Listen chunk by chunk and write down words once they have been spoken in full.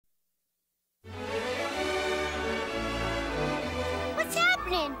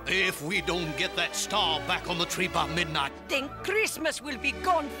happening? If we don't get that star back on the tree by midnight, then Christmas will be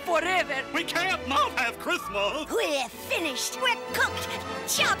gone forever. we can't not have Christmas. We're finished. We're cooked.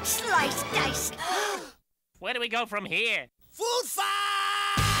 Chopped, sliced, diced. Where do we go from here? Food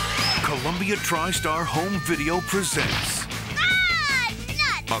fight! Columbia TriStar Home Video presents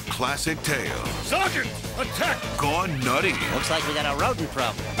Nut! a classic tale Sergeant, attack! gone nutty. Looks like we got a rodent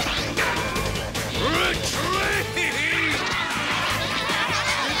problem. Retreat!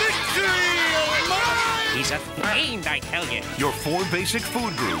 Victory of mine! He's a fiend, I tell you. Your 4 basic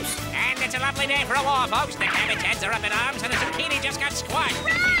food groups. And it's a lovely day for a war, folks. The cabbage heads are up in arms and the zucchini just got squashed.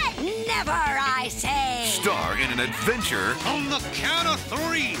 Run! Never, I say. Star in an adventure On the count of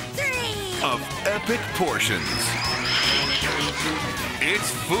 3. 3. of epic portions.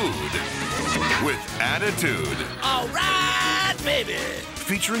 It's food with attitude. All right, baby.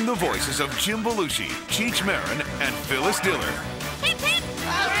 Featuring the voices of Jim Belushi, Cheech Marin, and Phyllis Diller. Hip, hip.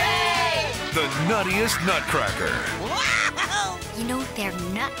 Hooray! The Nuttiest Nutcracker. Wow! You know, they're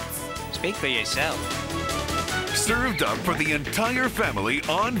nuts. Speak for yourself. Served up for the entire family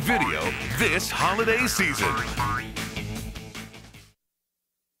on video this holiday season.